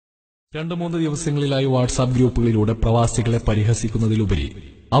2-3 ദിവസങ്ങളിലായി വാട്സാപ്പ് ഗ്രൂപ്പുകളിലൂടെ പ്രവാസികളെ പരിഹസിക്കുന്നതിലുപരി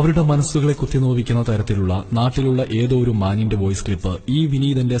അവരുടെ മനസ്സുകളെ കുത്തിനോവിക്കുന്ന തരത്തിലുള്ള നാട്ടിലുള്ള ഏതോ ഒരു മാന്യന്റെ വോയിസ് ക്ലിപ്പ് ഈ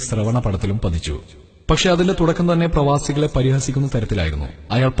വിനീതന്റെ ശ്രവണ പടത്തിലും പതിച്ചു. പക്ഷെ അതിന്റെ തുടക്കം തന്നെ പ്രവാസികളെ പരിഹസിക്കുന്ന തരത്തിലായിരുന്നു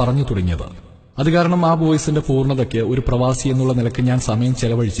അയാൾ പറഞ്ഞു തുടങ്ങിയത്. അത് കാരണം ആ വോയിസിന്റെ പൂർണ്ണതയ്ക്ക് ഒരു പ്രവാസി എന്നുള്ള നിലയ്ക്ക് ഞാൻ സമയം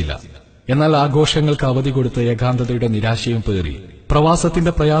ചെലവഴിച്ചില്ല. എന്നാൽ ആഘോഷങ്ങൾക്ക് അവധി കൊടുത്ത് ഏകാന്തതയുടെ നിരാശയും പേറി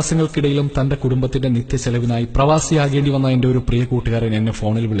പ്രവാസത്തിന്റെ പ്രയാസങ്ങൾക്കിടയിലും തന്റെ കുടുംബത്തിന്റെ നിത്യച്ചെലവിനായി പ്രവാസിയാകേണ്ടി വന്ന എന്റെ ഒരു പ്രിയ കൂട്ടുകാരൻ എന്നെ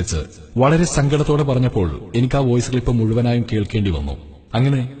ഫോണിൽ വിളിച്ച് വളരെ സങ്കടത്തോടെ പറഞ്ഞപ്പോൾ എനിക്ക് ആ വോയിസ് ക്ലിപ്പ് മുഴുവനായും കേൾക്കേണ്ടി വന്നു.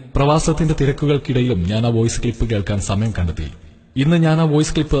 അങ്ങനെ പ്രവാസത്തിന്റെ തിരക്കുകൾക്കിടയിലും ഞാൻ ആ വോയിസ് ക്ലിപ്പ് കേൾക്കാൻ സമയം കണ്ടെത്തി. ഇന്ന് ഞാൻ ആ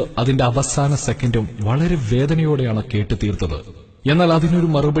വോയിസ് ക്ലിപ്പ് അതിന്റെ അവസാന സെക്കൻഡും വളരെ വേദനയോടെയാണ് കേട്ടു തീർത്തത്. എന്നാൽ അതിനൊരു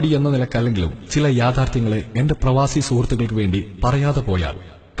മറുപടി എന്ന നിലക്കല്ലെങ്കിലും ചില യാഥാർത്ഥ്യങ്ങളെ എന്റെ പ്രവാസി സുഹൃത്തുക്കൾക്ക് വേണ്ടി പറയാതെ പോയാൽ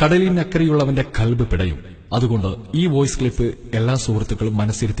കടലിനക്കരെയുള്ളവന്റെ കൽബ് പിടയും. അതുകൊണ്ട് ഈ വോയിസ് ക്ലിപ്പ് എല്ലാ സുഹൃത്തുക്കളും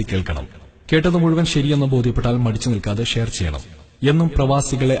മനസ്സിരുത്തി കേൾക്കണം. കേട്ടത് മുഴുവൻ ശരിയെന്ന് ബോധ്യപ്പെട്ടാൽ മടിച്ചു നിൽക്കാതെ ഷെയർ ചെയ്യണം. എന്നും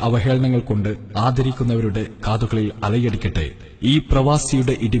പ്രവാസികളെ അവഹേളനങ്ങൾ കൊണ്ട് ആദരിക്കുന്നവരുടെ കാതുകളിൽ അലയടിക്കട്ടെ ഈ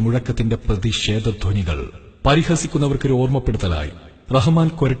പ്രവാസിയുടെ ഇടിമുഴക്കത്തിന്റെ പ്രതിഷേധധ്വനികൾ. പരിഹസിക്കുന്നവർക്കൊരു ഓർമ്മപ്പെടുത്തലായി റഹ്മാൻ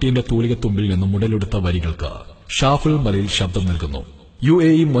കൊരട്ടിയുടെ തൂലികത്തുമ്പിൽ നിന്നും മുടലെടുത്ത വരികൾക്ക് ഷാഫുൽ മലയിൽ ശബ്ദം നൽകുന്നു.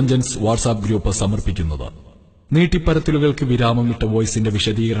 UAE മൊഞ്ചൻസ് വാട്സാപ്പ് ഗ്രൂപ്പ് സമർപ്പിക്കുന്നത്. നീട്ടിപ്പരത്തലുകൾക്ക് വിരാമമിട്ട വോയിസിന്റെ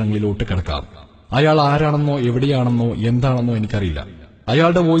വിശദീകരണങ്ങളിലോട്ട് കിടക്കാം. അയാൾ ആരാണെന്നോ എവിടെയാണെന്നോ എന്താണെന്നോ എനിക്കറിയില്ല.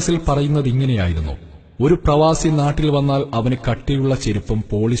 അയാളുടെ വോയിസിൽ പറയുന്നത് ഇങ്ങനെയായിരുന്നു: ഒരു പ്രവാസി നാട്ടിൽ വന്നാൽ അവന് കട്ടിയുള്ള ചെരുപ്പും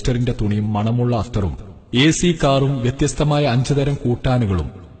പോളിസ്റ്ററിന്റെ തുണിയും മണമുള്ള അത്തറും AC കാറും വ്യത്യസ്തമായ 5 തരം കൂട്ടാനുകളും.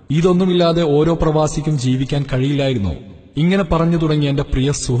 ഇതൊന്നുമില്ലാതെ ഓരോ പ്രവാസിക്കും ജീവിക്കാൻ കഴിയില്ലായിരുന്നു. ഇങ്ങനെ പറഞ്ഞു തുടങ്ങിയ എന്റെ പ്രിയ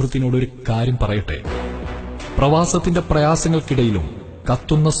സുഹൃത്തിനോടൊരു കാര്യം പറയട്ടെ. പ്രവാസത്തിന്റെ പ്രയാസങ്ങൾക്കിടയിലും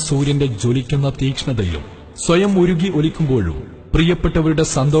കത്തുന്ന സൂര്യന്റെ ജ്വലിക്കുന്ന തീക്ഷ്ണതയിലും സ്വയം ഉരുകി ഒലിക്കുമ്പോഴും പ്രിയപ്പെട്ടവരുടെ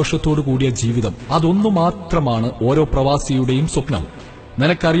സന്തോഷത്തോടു കൂടിയ ജീവിതം, അതൊന്നു മാത്രമാണ് ഓരോ പ്രവാസിയുടെയും സ്വപ്നം.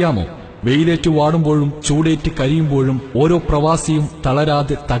 നിനക്കറിയാമോ, വെയിലേറ്റ് വാടുമ്പോഴും ചൂടേറ്റ് കരിയുമ്പോഴും ഓരോ പ്രവാസിയും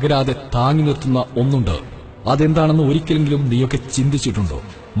തളരാതെ തകരാതെ താങ്ങി നിർത്തുന്ന ഒന്നുണ്ട്. അതെന്താണെന്ന് ഒരിക്കലെങ്കിലും നീയൊക്കെ ചിന്തിച്ചിട്ടുണ്ടോ?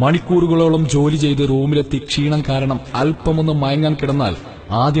 മണിക്കൂറുകളോളം ജോലി ചെയ്ത് റൂമിലെത്തി ക്ഷീണം കാരണം അല്പമൊന്ന് മയങ്ങാൻ കിടന്നാൽ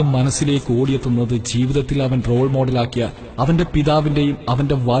ആദ്യം മനസ്സിലേക്ക് ഓടിയെത്തുന്നത് ജീവിതത്തിൽ അവൻ റോൾ മോഡലാക്കിയ അവന്റെ പിതാവിന്റെയും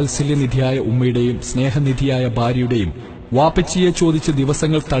അവന്റെ വാത്സല്യനിധിയായ ഉമ്മയുടെയും സ്നേഹനിധിയായ ഭാര്യയുടെയും വാപ്പച്ചിയെ ചോദിച്ച്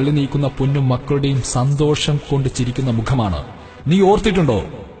ദിവസങ്ങൾ തള്ളി നീക്കുന്ന പൊന്നും മക്കളുടെയും സന്തോഷം കൊണ്ട് ചിരിക്കുന്ന മുഖമാണ്. നീ ഓർത്തിട്ടുണ്ടോ,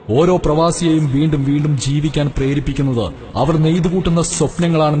 ഓരോ പ്രവാസിയെയും വീണ്ടും വീണ്ടും ജീവിക്കാൻ പ്രേരിപ്പിക്കുന്നത് അവർ നെയ്തുകൂട്ടുന്ന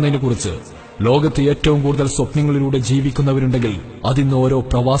സ്വപ്നങ്ങളാണെന്നതിനെ കുറിച്ച്? ലോകത്ത് ഏറ്റവും കൂടുതൽ സ്വപ്നങ്ങളിലൂടെ ജീവിക്കുന്നവരുണ്ടെങ്കിൽ അതിന്ന് ഓരോ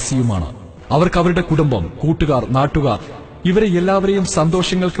പ്രവാസിയുമാണ്. അവർക്ക് അവരുടെ കുടുംബം, കൂട്ടുകാർ, നാട്ടുകാർ ഇവരെ എല്ലാവരെയും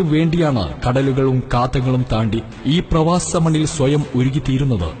സന്തോഷങ്ങൾക്ക് വേണ്ടിയാണ് കടലുകളും കാത്തങ്ങളും താണ്ടി ഈ പ്രവാസ മണ്ണിൽ സ്വയം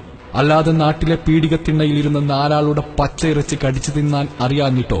ഉരുകിത്തീരുന്നത്. അല്ലാതെ നാട്ടിലെ പീഡികത്തിണ്ണയിലിരുന്ന് 4 ആളുടെ പച്ചയിറച്ചി കടിച്ചു തിന്നാൻ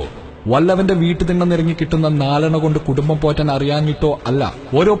അറിയാഞ്ഞിട്ടോ, വല്ലവന്റെ വീട്ടുതിണ്ണ കിട്ടുന്ന 4 കൊണ്ട് കുടുംബം പോറ്റാൻ അറിയാഞ്ഞിട്ടോ അല്ല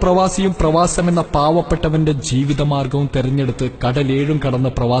ഓരോ പ്രവാസിയും പ്രവാസമെന്ന പാവപ്പെട്ടവന്റെ ജീവിതമാർഗവും തെരഞ്ഞെടുത്ത് കടലേഴും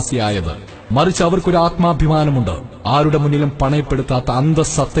കടന്ന് പ്രവാസിയായത്. മറിച്ച് അവർക്കൊരു ആത്മാഭിമാനമുണ്ട്, ആരുടെ മുന്നിലും പണയപ്പെടുത്താത്ത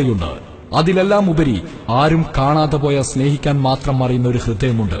അന്തസ്സത്തയുണ്ട്. അതിലെല്ലാം ഉപരി ആരും കാണാതെ പോയ സ്നേഹിക്കാൻ മാത്രം അറിയുന്ന ഒരു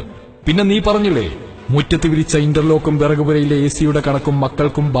ഹൃദയമുണ്ട്. പിന്നെ നീ പറഞ്ഞില്ലേ, മുറ്റത്ത് വിരിച്ച ഇന്റർലോക്കും വിറകുപുരയിലെ AC-യുടെ കണക്കും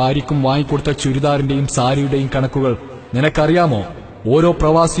മക്കൾക്കും ഭാര്യയ്ക്കും വാങ്ങിക്കൊടുത്ത ചുരിദാറിന്റെയും സാരിയുടെയും കണക്കുകൾ. നിനക്കറിയാമോ, ഓരോ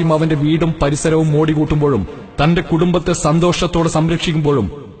പ്രവാസിയും അവന്റെ വീടും പരിസരവും മോടികൂട്ടുമ്പോഴും തന്റെ കുടുംബത്തെ സന്തോഷത്തോടെ സംരക്ഷിക്കുമ്പോഴും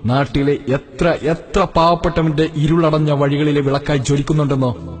നാട്ടിലെ എത്ര പാവപ്പെട്ടവന്റെ ഇരുളടഞ്ഞ വഴികളിലെ വിളക്കായി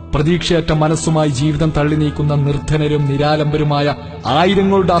ജ്വലിക്കുന്നുണ്ടെന്നോ? പ്രതീക്ഷയറ്റ മനസ്സുമായി ജീവിതം തള്ളി നീക്കുന്ന നിർധനരും നിരാലംബരുമായ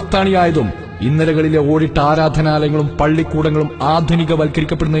ആയിരങ്ങളുടെ അത്താണിയായതും ഇന്നലകളിലെ ഓടിട്ട ആരാധനാലയങ്ങളും പള്ളിക്കൂടങ്ങളും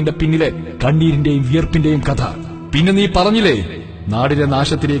ആധുനികവൽക്കരിക്കപ്പെടുന്നതിന്റെ പിന്നിലെ കണ്ണീരിന്റെയും വിയർപ്പിന്റെയും കഥ. പിന്നെ നീ പറഞ്ഞില്ലേ, നാടിനെ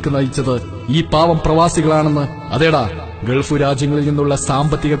നാശത്തിലേക്ക് നയിച്ചത് ഈ പാവം പ്രവാസികളാണെന്ന്. അതേടാ, ഗൾഫ് രാജ്യങ്ങളിൽ നിന്നുള്ള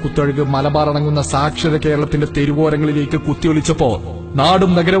സാമ്പത്തിക കുത്തൊഴുക്ക് മലബാർ അടങ്ങുന്ന സാക്ഷര കേരളത്തിന്റെ തെരുവോരങ്ങളിലേക്ക് കുത്തിയൊളിച്ചപ്പോ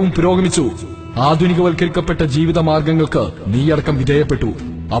നാടും നഗരവും പുരോഗമിച്ചു. ആധുനികവൽക്കരിക്കപ്പെട്ട ജീവിതമാർഗങ്ങൾക്ക് നീയടക്കം വിധേയപ്പെട്ടു.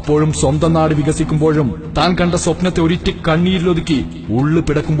 അപ്പോഴും സ്വന്തം നാട് വികസിക്കുമ്പോഴും താൻ കണ്ട സ്വപ്നത്തെ ഒരിറ്റി കണ്ണീരിലൊതുക്കി ഉള്ളു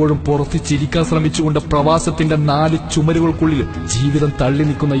പിടക്കുമ്പോഴും പുറത്ത് ചിരിക്കാൻ ശ്രമിച്ചുകൊണ്ട് പ്രവാസത്തിന്റെ 4 ചുമരുകൾക്കുള്ളിൽ ജീവിതം തള്ളി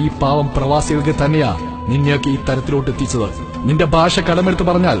നിൽക്കുന്ന ഈ പാവം പ്രവാസികൾക്ക് തന്നെയാ നിന്നെയൊക്കെ ഈ തരത്തിലോട്ട് എത്തിച്ചത്. നിന്റെ ഭാഷ കടമെടുത്ത്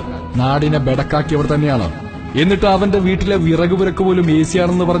പറഞ്ഞാൽ നാടിനെ ബെടക്കാക്കിയവർ തന്നെയാണ്. എന്നിട്ട് അവന്റെ വീട്ടിലെ വിറകുപുരക്ക് പോലും AC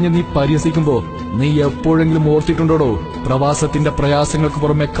ആണെന്ന് പറഞ്ഞ് നീ പരിഹസിക്കുമ്പോ നീ എപ്പോഴെങ്കിലും ഓർത്തിട്ടുണ്ടോടോ, പ്രവാസത്തിന്റെ പ്രയാസങ്ങൾക്ക്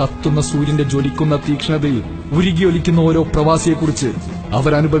പുറമെ കത്തുന്ന സൂര്യന്റെ ജ്വലിക്കുന്ന തീക്ഷ്ണതയിൽ ഉരുകിയൊലിക്കുന്ന ഓരോ പ്രവാസിയെക്കുറിച്ച്,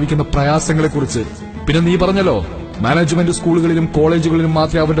 അവരനുഭവിക്കുന്ന പ്രയാസങ്ങളെക്കുറിച്ച്? പിന്നെ നീ പറഞ്ഞല്ലോ, മാനേജ്മെന്റ് സ്കൂളുകളിലും കോളേജുകളിലും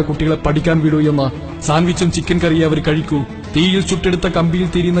മാത്രമേ അവരുടെ കുട്ടികളെ പഠിക്കാൻ വിടൂ എന്ന്. സാൻഡ്വിച്ചും ചിക്കൻ കറിയെ അവർ കഴിക്കൂ, തീയിൽ ചുട്ടെടുത്ത കമ്പിയിൽ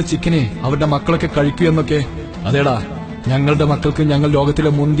തിരിയുന്ന ചിക്കനെ അവരുടെ മക്കളൊക്കെ കഴിക്കൂ എന്നൊക്കെ. അതേടാ, ഞങ്ങളുടെ മക്കൾക്ക് ഞങ്ങൾ ലോകത്തിലെ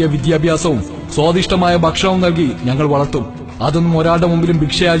മുന്തിയ വിദ്യാഭ്യാസവും സ്വാദിഷ്ടമായ ഭക്ഷണവും നൽകി ഞങ്ങൾ വളർത്തും. അതൊന്നും ഒരാളുടെ മുമ്പിലും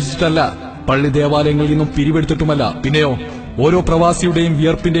ഭിക്ഷയാചിച്ചിട്ടല്ല, പള്ളി ദേവാലയങ്ങളിൽ നിന്നും പിരിവെടുത്തിട്ടുമല്ല. പിന്നെയോ, ഓരോ പ്രവാസിയുടെയും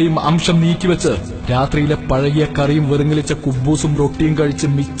വിയർപ്പിന്റെയും അംശം നീക്കിവെച്ച് രാത്രിയിലെ പഴകിയ കറിയും വെറുങ്ങിലിച്ച കുബൂസും റൊട്ടിയും കഴിച്ച്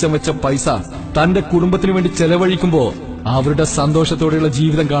മിച്ചം വെച്ച പൈസ തന്റെ കുടുംബത്തിനു വേണ്ടി ചെലവഴിക്കുമ്പോ, അവരുടെ സന്തോഷത്തോടെയുള്ള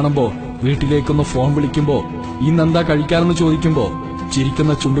ജീവിതം കാണുമ്പോ, വീട്ടിലേക്കൊന്ന് ഫോൺ വിളിക്കുമ്പോ, ഇന്നെന്താ കഴിക്കാനെന്ന് ചോദിക്കുമ്പോ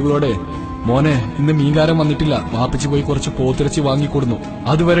ചിരിക്കുന്ന ചുണ്ടുകളോടെ, മോനെ ഇന്ന് മീൻകാരൻ വന്നിട്ടില്ല, വാപ്പിച്ച് പോയി കുറച്ച് പോത്തിറച്ചി വാങ്ങിക്കൊടുന്നു,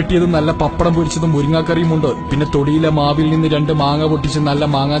 അത് വരട്ടിയതും നല്ല പപ്പടം പൊരിച്ചതും മുരിങ്ങാക്കറിയുമുണ്ട്, പിന്നെ തൊടിയിലെ മാവിൽ നിന്ന് 2 മാങ്ങ പൊട്ടിച്ച് നല്ല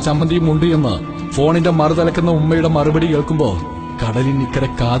മാങ്ങാ ചമ്മന്തിയുമുണ്ട് എന്ന് ഫോണിന്റെ മറുതലക്കുന്ന ഉമ്മയുടെ മറുപടി കേൾക്കുമ്പോ കടലിനിക്കരെ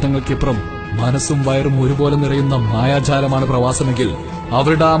കാതങ്ങൾക്കിപ്പുറം മനസ്സും വയറും ഒരുപോലെ നിറയുന്ന മായാജാലമാണ് പ്രവാസമെങ്കിൽ,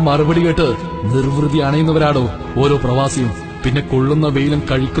 അവരുടെ ആ മറുപടി കേട്ട് നിർവൃതി അണയുന്നവരാണോ ഓരോ പ്രവാസിയും. പിന്നെ കൊള്ളുന്ന വെയിലും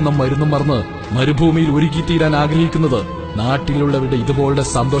കഴിക്കുന്ന മരുന്നും മറന്ന് മരുഭൂമിയിൽ ഒരുക്കിത്തീരാൻ ആഗ്രഹിക്കുന്നത് നാട്ടിലുള്ളവരുടെ ഇതുപോലുള്ള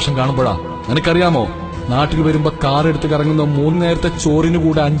സന്തോഷം കാണുമ്പോഴാ. നിനക്കറിയാമോ, നാട്ടിൽ വരുമ്പോ കാറെടുത്ത് കറങ്ങുന്ന 3 നേരത്തെ ചോറിന്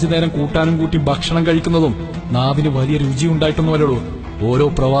കൂടെ 5 നേരം കൂട്ടാനും കൂട്ടി ഭക്ഷണം കഴിക്കുന്നതും നാവിന് വലിയ രുചിയുണ്ടായിട്ടൊന്നുമല്ലോ. ഓരോ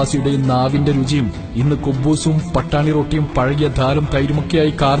പ്രവാസിയുടെയും നാവിന്റെ രുചിയും ഇന്ന് കുബൂസും പട്ടാണി റൊട്ടിയും പഴകിയ ദാലും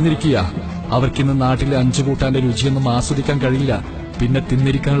തൈരുമൊക്കെയായി കാർന്നിരിക്കുക. അവർക്കിന്ന് നാട്ടിലെ 5 കൂട്ടാന്റെ രുചിയൊന്നും ആസ്വദിക്കാൻ കഴിയില്ല. പിന്നെ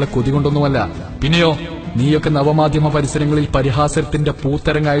തിന്നിരിക്കാനുള്ള കൊതി കൊണ്ടൊന്നുമല്ല. പിന്നെയോ, നീയൊക്കെ നവമാധ്യമ പരിസരങ്ങളിൽ പരിഹാസത്തിന്റെ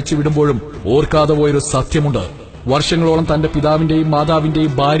പൂത്തരങ്ങ് അയച്ചു വിടുമ്പോഴും ഓർക്കാതെ പോയൊരു സത്യമുണ്ട്. വർഷങ്ങളോളം തന്റെ പിതാവിന്റെയും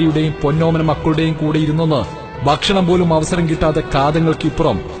മാതാവിന്റെയും ഭാര്യയുടെയും പൊന്നോമന മക്കളുടെയും കൂടെ ഇരുന്നെന്ന് ഭക്ഷണം പോലും അവസരം കിട്ടാതെ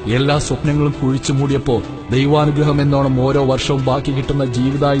കാതങ്ങൾക്കിപ്പുറം എല്ലാ സ്വപ്നങ്ങളും കുഴിച്ചു മൂടിയപ്പോ ദൈവാനുഗ്രഹം എന്നോണം ഓരോ വർഷവും ബാക്കി കിട്ടുന്ന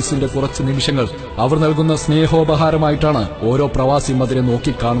ജീവിതായുസിന്റെ കുറച്ച് നിമിഷങ്ങൾ അവർ നൽകുന്ന സ്നേഹോപഹാരമായിട്ടാണ് ഓരോ പ്രവാസിയും അതിനെ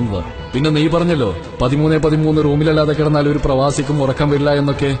നോക്കിക്കാണുന്നത്. പിന്നെ നീ പറഞ്ഞല്ലോ 13 റൂമിലല്ലാതെ കിടന്നാൽ ഒരു പ്രവാസിക്കും ഉറക്കം വരില്ല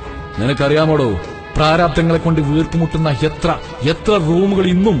എന്നൊക്കെ. നിനക്കറിയാമോടോ, പ്രാരാബ്ദങ്ങളെ കൊണ്ട് വീർപ്പുമുട്ടുന്ന എത്ര റൂമുകൾ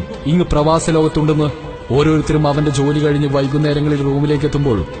ഇന്നും ഇങ്ങ് പ്രവാസ ലോകത്തുണ്ടെന്ന്. ഓരോരുത്തരും അവന്റെ ജോലി കഴിഞ്ഞ് വൈകുന്നേരങ്ങളിൽ റൂമിലേക്ക്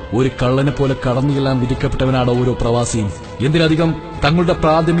എത്തുമ്പോൾ ഒരു കള്ളനെ പോലെ കടന്നുചെല്ലാൻ വിധിക്കപ്പെട്ടവനാണ് ഓരോ പ്രവാസിയും. എന്തിനധികം തങ്ങളുടെ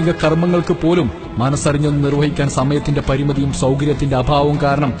പ്രാഥമിക കർമ്മങ്ങൾക്ക് പോലും മനസ്സറിഞ്ഞൊന്ന് നിർവഹിക്കാൻ സമയത്തിന്റെ പരിമിതിയും സൗകര്യത്തിന്റെ അഭാവവും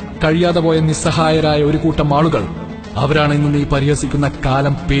കാരണം കഴിയാതെ പോയ നിസ്സഹായരായ ഒരു കൂട്ടം ആളുകൾ. അവരാണ് ഇന്ന് നീ പരിഹസിക്കുന്ന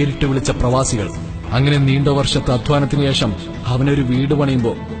കാലം പേരിട്ട് വിളിച്ച പ്രവാസികൾ. അങ്ങനെ നീണ്ട വർഷത്തെ അധ്വാനത്തിന് ശേഷം അവനൊരു വീട്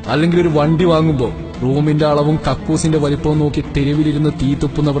പണിയുമ്പോ, അല്ലെങ്കിൽ ഒരു വണ്ടി വാങ്ങുമ്പോ, റൂമിന്റെ അളവും കക്കൂസിന്റെ വലിപ്പവും നോക്കി തെരുവിലിരുന്ന് തീ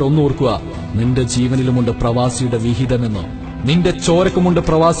തുപ്പുന്നവർ ഒന്നോർക്കുക, നിന്റെ ജീവനിലുമുണ്ട് പ്രവാസിയുടെ വിഹിതമെന്ന്, നിന്റെ ചോരക്കുമുണ്ട്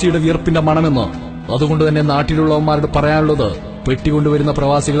പ്രവാസിയുടെ വിയർപ്പിന്റെ മണമെന്ന്. അതുകൊണ്ട് തന്നെ നാട്ടിലുള്ളവന്മാരോട് പറയാനുള്ളത്, പെട്ടികൊണ്ടുവരുന്ന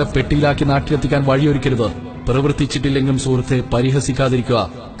പ്രവാസികളെ പെട്ടിയിലാക്കി നാട്ടിലെത്തിക്കാൻ വഴിയൊരുക്കരുത്. പ്രവർത്തിച്ചിട്ടില്ലെങ്കിലും സുഹൃത്തെ പരിഹസിക്കാതിരിക്കുക.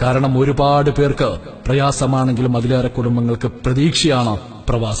 കാരണം ഒരുപാട് പേർക്ക് പ്രയാസമാണെങ്കിലും അതിലേറെ കുടുംബങ്ങൾക്ക് പ്രതീക്ഷയാണ്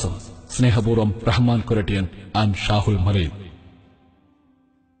പ്രവാസം. സ്നേഹപൂർവ്വം റഹ്മാൻ കൊരട്ടിയൻ ആൻഡ് ഷാഹുൽ മലയിൽ.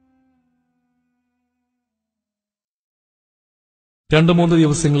 2-3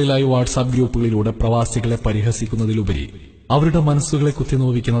 ദിവസങ്ങളിലായി വാട്സാപ്പ് ഗ്രൂപ്പുകളിലൂടെ പ്രവാസികളെ പരിഹസിക്കുന്നതിലുപരി അവരുടെ മനസ്സുകളെ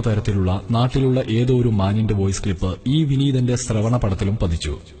കുത്തിനോവിക്കുന്ന തരത്തിലുള്ള നാട്ടിലുള്ള ഏതോ ഒരു മാന്യന്റെ വോയിസ് ക്ലിപ്പ് ഈ വിനീതന്റെ ശ്രവണ പടത്തിലും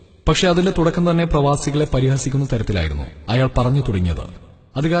പതിച്ചു. പക്ഷെ അതിന്റെ തുടക്കം തന്നെ പ്രവാസികളെ പരിഹസിക്കുന്ന തരത്തിലായിരുന്നു അയാൾ പറഞ്ഞു തുടങ്ങിയത്.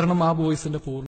 അത് കാരണം ആ വോയിസിന്റെ